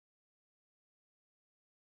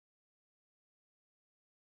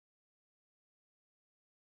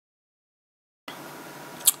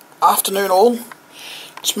Afternoon all.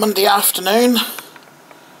 It's Monday afternoon.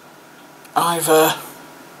 I've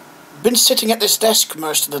been sitting at this desk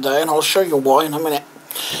most of the day, and I'll show you why in a minute.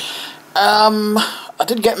 I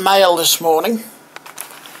did get mail this morning.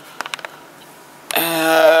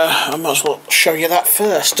 I might as well show you that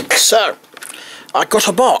first. So, I got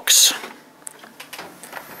a box.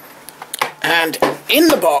 And in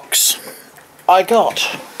the box, I got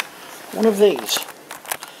one of these.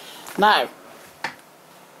 Now,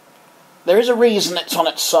 there is a reason it's on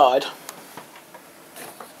its side.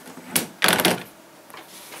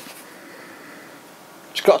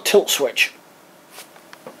 It's got a tilt switch.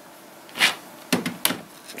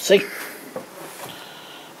 See?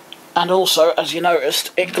 And also, as you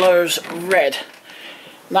noticed, it glows red.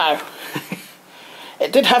 Now,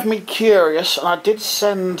 it did have me curious, and I did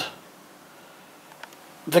send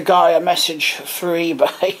the guy a message through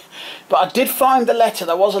eBay, but I did find the letter.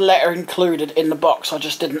 There was a letter included in the box, I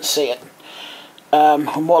just didn't see it.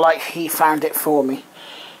 More like he found it for me.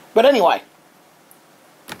 But anyway,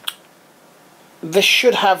 this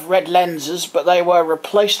should have red lenses, but they were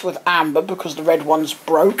replaced with amber because the red ones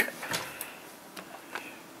broke.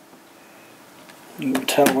 You can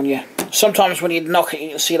tell when you... Sometimes when you knock it, you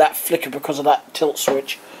can see that flicker because of that tilt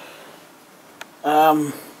switch.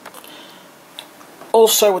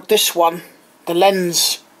 Also with this one, the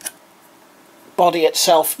lens body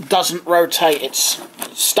itself doesn't rotate. It's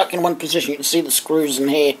stuck in one position. You can see the screws in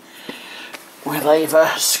here where they've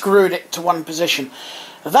screwed it to one position.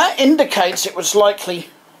 That indicates it was likely,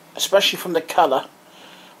 especially from the colour,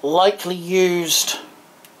 likely used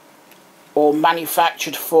or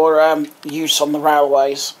manufactured for use on the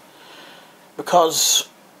railways, because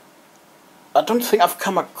I don't think I've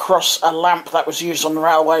come across a lamp that was used on the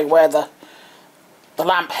railway where the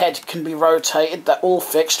lamp head can be rotated. They're all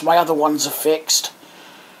fixed. My other ones are fixed,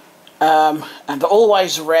 and they're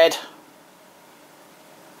always red.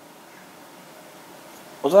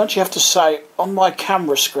 Although, don't you have to say, on my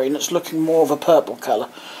camera screen it's looking more of a purple colour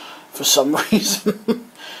for some reason.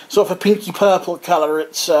 Sort of a pinky purple colour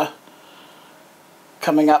it's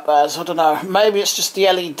coming up as. I don't know, maybe it's just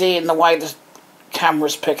the LED in the way the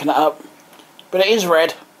camera's picking it up, but it is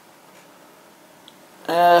red.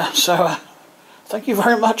 Thank you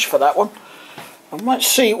very much for that one. I might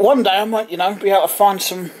see, one day I might, you know, be able to find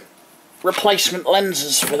some replacement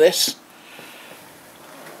lenses for this.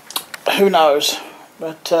 Who knows?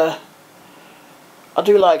 But I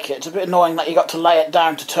do like it. It's a bit annoying that you got to lay it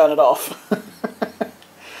down to turn it off.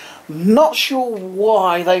 Not sure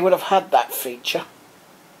why they would have had that feature.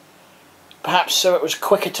 Perhaps so it was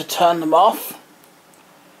quicker to turn them off.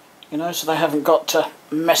 You know, so they haven't got to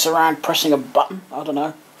mess around pressing a button. I don't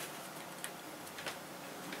know.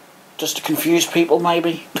 Just to confuse people,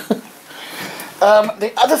 maybe.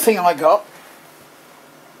 The other thing I got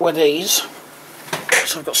were these.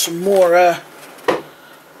 So I've got some more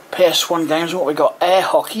PS1 games. What we got? Air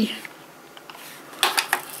hockey.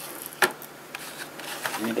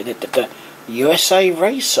 USA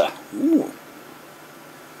Racer. Ooh.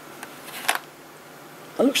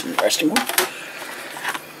 That looks an interesting one.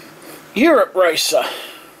 Europe Racer.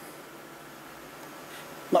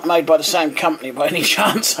 Not made by the same company by any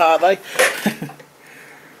chance, are they?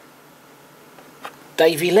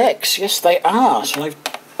 Davy Lex, yes they are. So they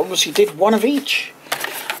obviously did one of each.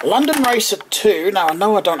 London Racer 2, now I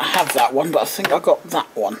know I don't have that one, but I think I got that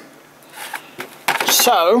one.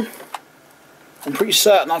 So, I'm pretty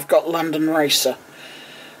certain I've got London Racer.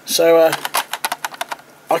 So,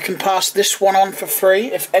 I can pass this one on for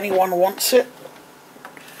free if anyone wants it.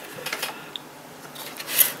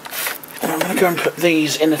 I'm going to go and put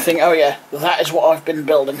these in the thing. Oh yeah, that is what I've been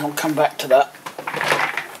building. I'll come back to that.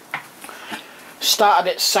 Started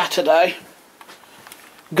it Saturday.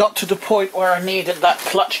 Got to the point where I needed that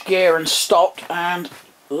clutch gear and stopped, and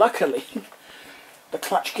luckily the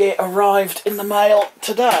clutch gear arrived in the mail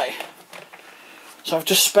today. So I've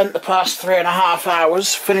just spent the past 3.5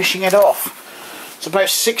 hours finishing it off. It's about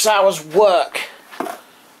 6 hours work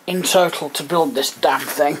in total to build this damn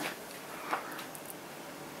thing.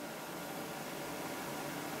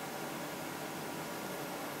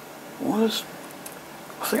 I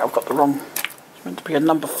think I've got the wrong... It's meant to be a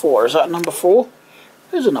number 4. Is that a number 4?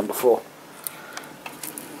 It is a number 4.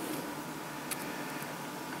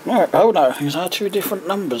 Right, oh no, these are two different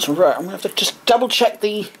numbers. Right, I'm going to have to just double check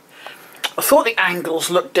the... I thought the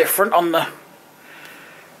angles looked different on the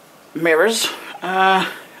mirrors.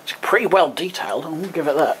 It's pretty well detailed, I'll give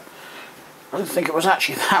it that. I didn't think it was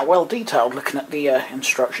actually that well detailed looking at the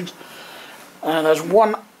instructions. There's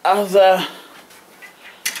one other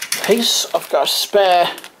piece. I've got a spare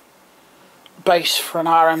base for an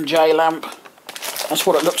RMJ lamp. That's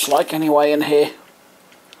what it looks like anyway in here.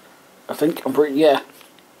 I think, yeah.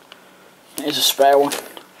 There's a spare one.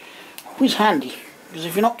 Always handy, because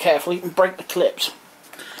if you're not careful you can break the clips.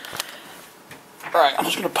 Right, I'm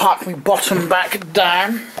just going to park my bottom back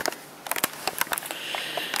down.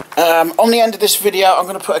 On the end of this video I'm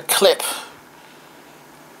going to put a clip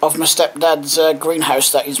of my stepdad's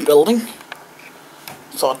greenhouse that he's building.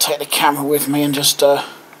 Thought I'd take the camera with me and just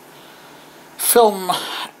film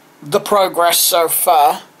the progress so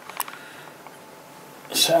far.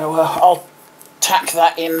 So I'll tack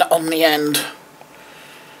that in on the end.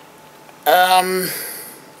 I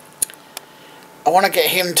want to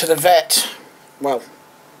get him to the vet, well,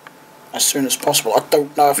 as soon as possible. I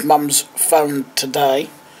don't know if Mum's phoned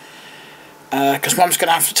today, because Mum's going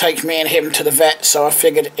to have to take me and him to the vet, so I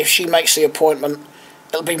figured if she makes the appointment,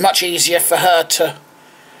 it'll be much easier for her to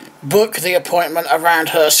book the appointment around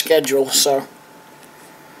her schedule, so.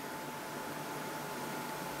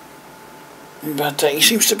 But he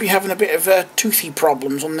seems to be having a bit of toothy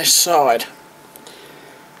problems on this side.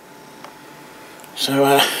 So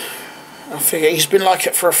I figure he's been like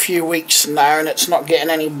it for a few weeks now and it's not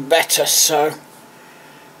getting any better, so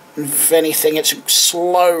if anything it's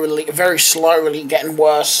slowly, very slowly getting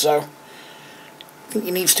worse, so I think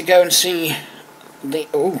he needs to go and see the,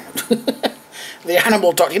 the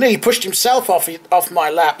animal doctor. You know, he pushed himself off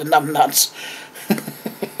my lap, the numbnuts.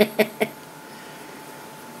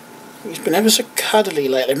 He's been ever so cuddly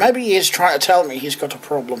lately. Maybe he is trying to tell me he's got a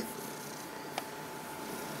problem.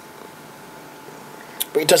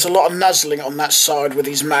 But he does a lot of nuzzling on that side with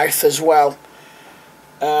his mouth as well.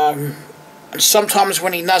 And sometimes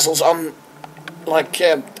when he nuzzles on like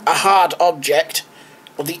a hard object,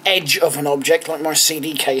 or the edge of an object, like my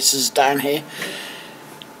CD cases down here,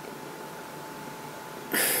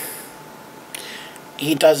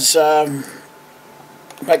 he does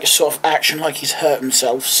make a sort of action like he's hurt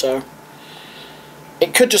himself, so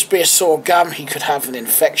it could just be a sore gum. He could have an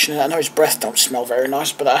infection. I know his breath don't smell very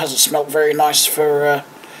nice, but that hasn't smelled very nice for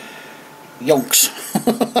yonks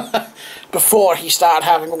before he started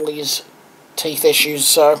having all these teeth issues,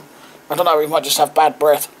 so I don't know, he might just have bad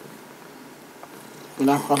breath. You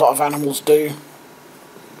know, a lot of animals do.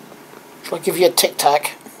 Shall I give you a tic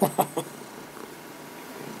tac?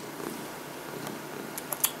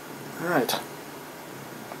 Right.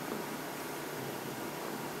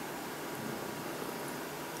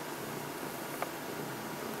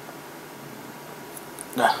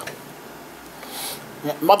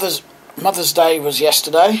 Yeah, Mother's Day was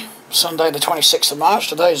yesterday, Sunday the 26th of March.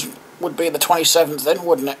 Today would be the 27th then,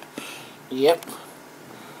 wouldn't it? Yep.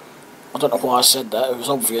 I don't know why I said that, it was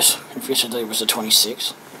obvious if yesterday was the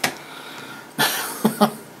 26th.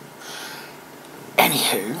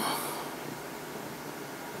 Anywho,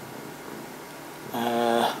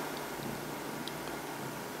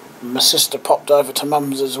 my sister popped over to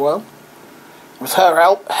Mum's as well. With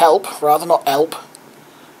her help, rather, not help.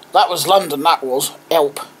 That was London, that was.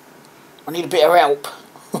 Help. I need a bit of help.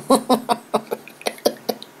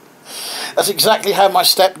 That's exactly how my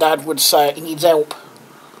stepdad would say it. He needs help.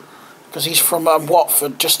 Because he's from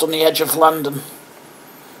Watford, just on the edge of London.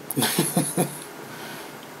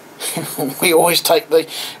 We always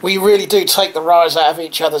we really do take the rise out of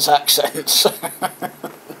each other's accents.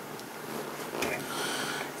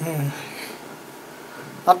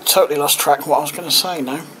 I've totally lost track of what I was going to say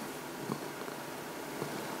now.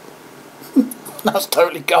 That's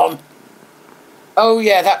totally gone. Oh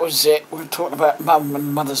yeah, that was it. We were talking about Mum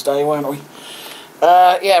and Mother's Day, weren't we?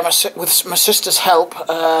 Yeah, with my sister's help,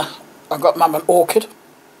 I got Mum an orchid.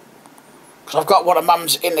 Because I've got one of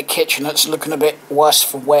Mum's in the kitchen that's looking a bit worse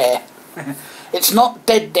for wear. It's not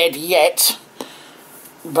dead yet,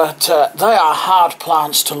 but they are hard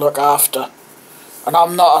plants to look after. And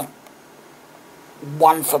I'm not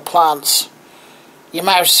one for plants. You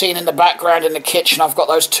may have seen in the background in the kitchen I've got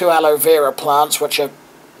those 2 aloe vera plants, which are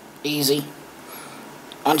easy.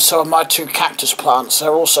 And so are my 2 cactus plants.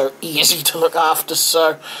 They're also easy to look after,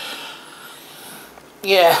 so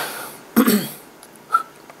yeah.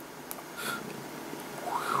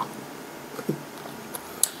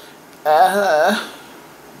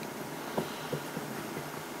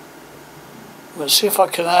 Let's see if I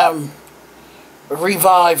can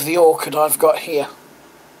revive the orchid I've got here.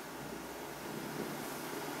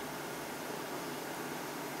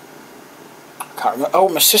 Can't remember. Oh,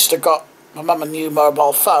 my sister got my mum a new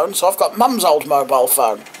mobile phone, so I've got Mum's old mobile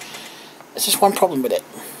phone. There's just one problem with it.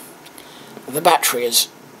 The battery is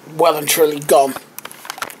well and truly gone.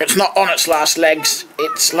 It's not on its last legs.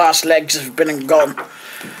 Its last legs have been and gone.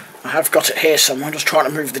 I have got it here somewhere. I'm just trying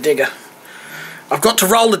to move the digger. I've got to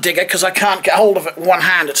roll the digger because I can't get hold of it with one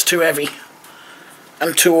hand. It's too heavy.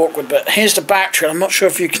 and too awkward, but here's the battery. I'm not sure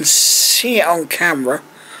if you can see it on camera.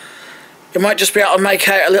 You might just be able to make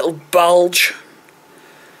out a little bulge.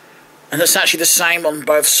 And it's actually the same on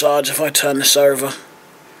both sides if I turn this over.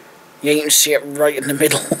 Yeah, you can see it right in the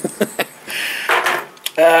middle.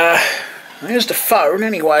 Here's the phone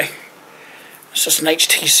anyway. It's just an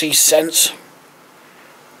HTC Sense.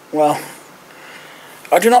 Well,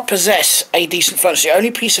 I do not possess a decent phone. It's the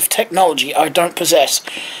only piece of technology I don't possess.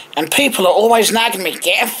 And people are always nagging me,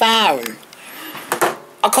 get a phone.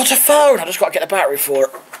 I got a phone, I just got to get a battery for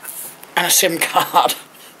it. And a SIM card.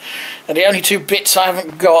 They're the only two bits I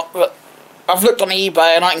haven't got, but I've looked on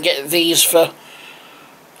eBay and I can get these for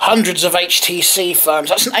hundreds of HTC phones.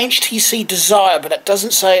 That's an HTC Desire, but it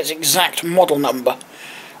doesn't say its exact model number.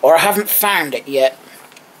 Or I haven't found it yet.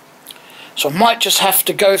 So I might just have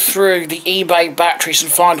to go through the eBay batteries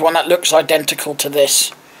and find one that looks identical to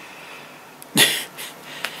this.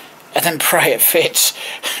 And then pray it fits.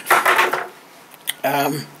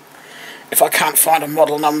 If I can't find a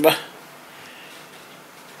model number.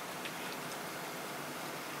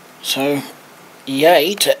 So,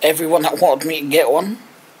 yay to everyone that wanted me to get one.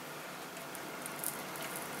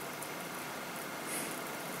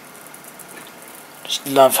 Just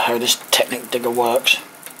love how this Technic digger works.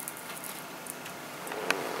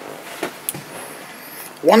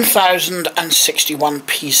 1,061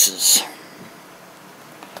 pieces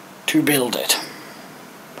to build it.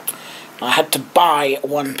 I had to buy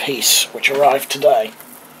one piece, which arrived today.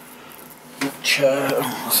 Which,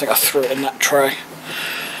 I think I threw it in that tray.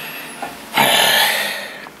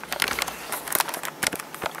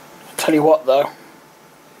 I'll tell you what though,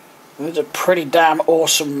 it's a pretty damn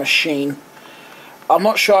awesome machine. I'm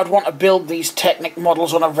not sure I'd want to build these Technic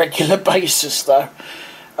models on a regular basis though.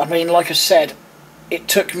 I mean, like I said, it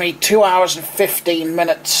took me 2 hours and 15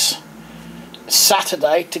 minutes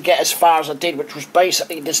Saturday to get as far as I did, which was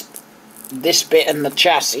basically this bit and the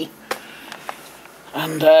chassis.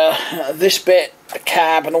 And this bit, the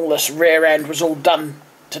cab and all this rear end was all done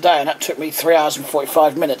today, and that took me 3 hours and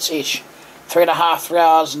 45 minutes each. 3.5, 3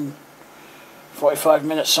 hours and 45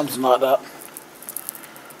 minutes, something like that.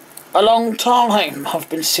 A long time I've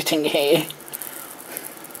been sitting here.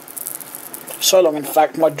 So long, in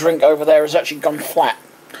fact, my drink over there has actually gone flat.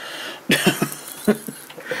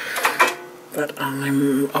 But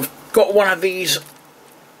I've got one of these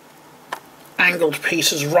angled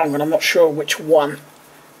pieces wrong, and I'm not sure which one.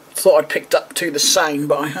 Thought I'd picked up two the same,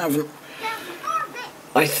 but I haven't.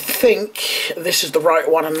 I think this is the right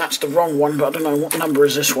one and that's the wrong one, but I don't know what number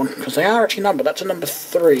is this one, because they are actually numbered. That's a number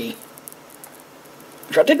 3,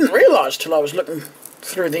 which I didn't realise till I was looking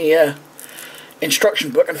through the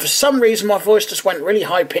instruction book, and for some reason my voice just went really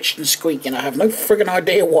high-pitched and squeaky, and I have no friggin'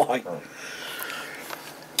 idea why.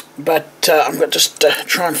 But I'm going to just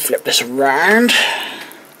try and flip this around.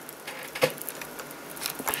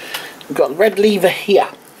 We've got the red lever here.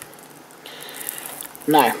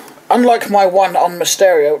 Now, unlike my one on my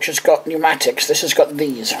stereo, which has got pneumatics, this has got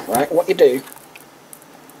these, right? What you do,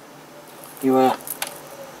 you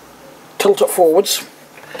tilt it forwards.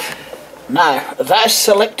 Now, that has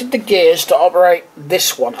selected the gears to operate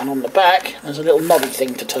this one, and on the back, there's a little knobby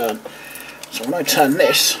thing to turn. So when I turn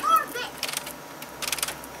this,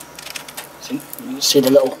 see, you can see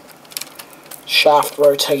the little shaft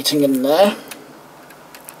rotating in there.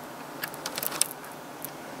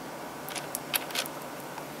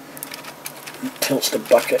 It tilts the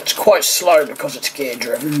bucket. It's quite slow because it's gear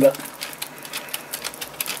driven, but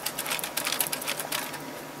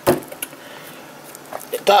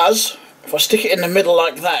it does. If I stick it in the middle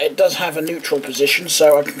like that, it does have a neutral position,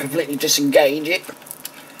 so I can completely disengage it.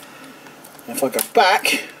 If I go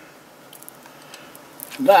back,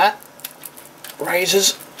 that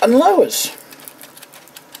raises and lowers.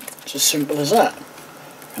 It's as simple as that.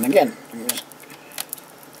 And again,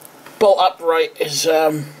 bolt upright is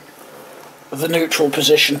the neutral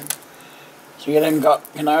position. So you then got,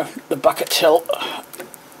 you know, the bucket tilt,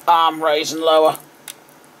 arm raise and lower.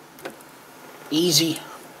 Easy.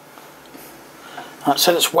 Like I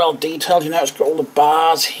said, it's well detailed. You know, it's got all the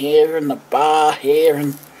bars here and the bar here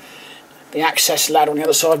and the access ladder on the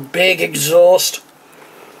other side. Big exhaust,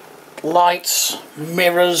 lights,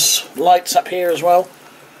 mirrors, lights up here as well.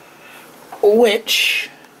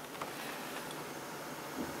 Which,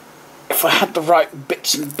 if I had the right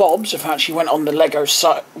bits and bobs, if I actually went on the Lego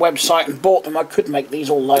website and bought them, I could make these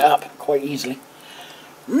all light up quite easily.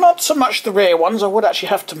 Not so much the rear ones. I would actually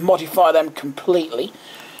have to modify them completely.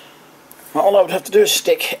 All I would have to do is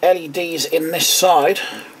stick LEDs in this side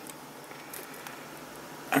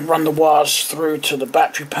and run the wires through to the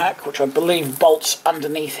battery pack, which I believe bolts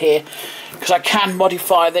underneath here, because I can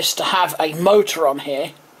modify this to have a motor on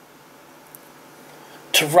here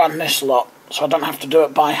to run this lot, so I don't have to do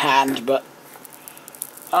it by hand. But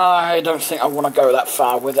I don't think I want to go that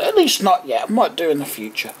far with it, at least not yet. I might do in the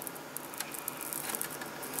future.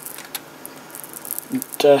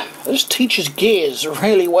 This teaches gears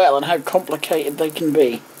really well and how complicated they can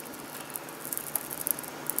be.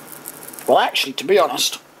 Well, actually, to be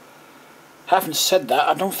honest, having said that,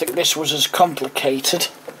 I don't think this was as complicated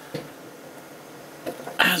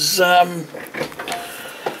as the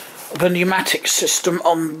pneumatic system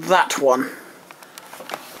on that one.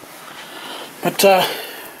 But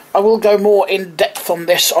I will go more in depth on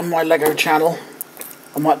this on my Lego channel.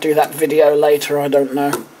 I might do that video later, I don't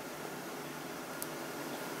know.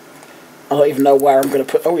 I don't even know where I'm going to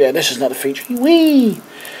put... Oh yeah, this is another feature. Whee!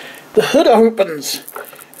 The hood opens!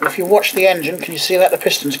 And if you watch the engine, can you see that the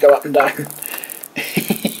pistons go up and down?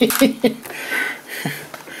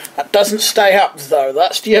 That doesn't stay up though,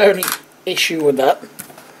 that's the only issue with that.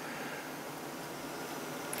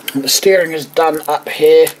 And the steering is done up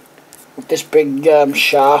here with this big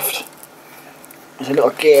shaft. There's a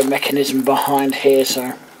little gear mechanism behind here,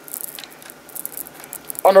 so...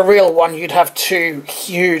 On a real one, you'd have two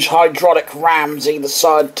huge hydraulic rams either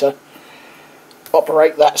side to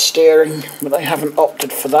operate that steering, but they haven't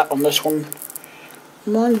opted for that on this one.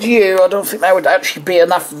 Mind you, I don't think there would actually be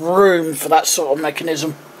enough room for that sort of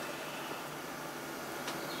mechanism.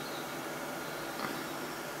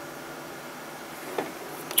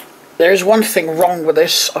 There is one thing wrong with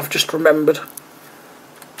this, I've just remembered.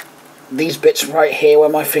 These bits right here where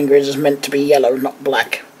my finger is meant to be yellow, not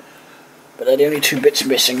black. But they're the only two bits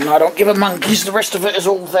missing, and I don't give a monkey's, the rest of it is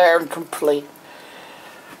all there and complete.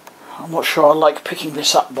 I'm not sure I like picking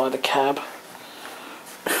this up by the cab.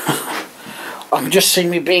 I can just see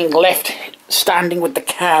me being left standing with the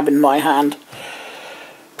cab in my hand.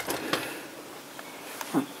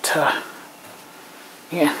 But,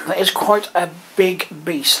 yeah, that is quite a big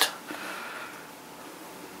beast.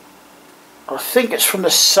 I think it's from the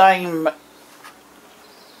same... I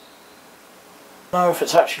don't know if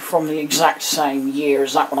it's actually from the exact same year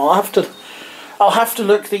as that one. I'll have to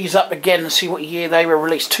look these up again and see what year they were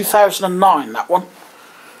released. 2009 that one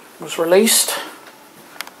was released.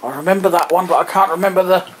 I remember that one, but I can't remember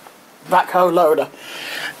the backhoe loader.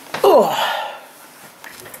 Oh.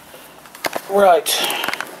 Right.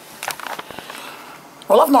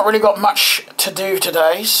 Well, I've not really got much to do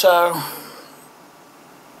today, so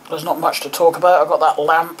there's not much to talk about. I've got that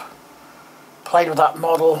lamp, played with that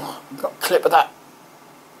model, got a clip of that,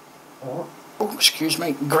 oh, excuse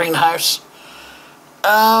me, greenhouse.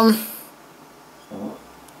 Dear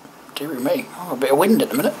me, oh, a bit of wind in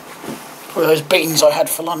a minute. Probably those beans I had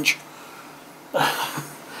for lunch.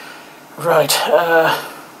 Right,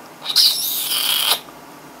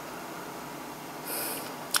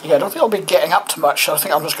 yeah, I don't think I'll be getting up to much, so I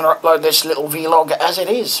think I'm just going to upload this little vlog as it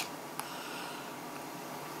is.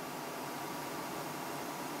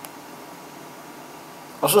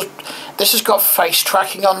 This has got face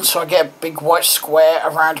tracking on, so I get a big white square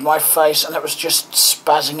around my face, and it was just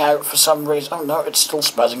spazzing out for some reason. Oh no, it's still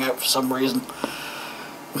spazzing out for some reason.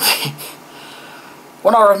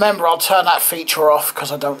 When I remember, I'll turn that feature off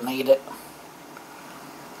because I don't need it.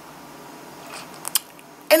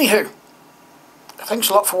 Anywho, thanks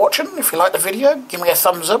a lot for watching. If you liked the video, give me a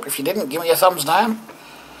thumbs up. If you didn't, give me a thumbs down.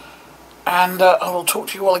 And I will talk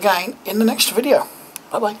to you all again in the next video.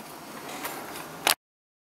 Bye bye.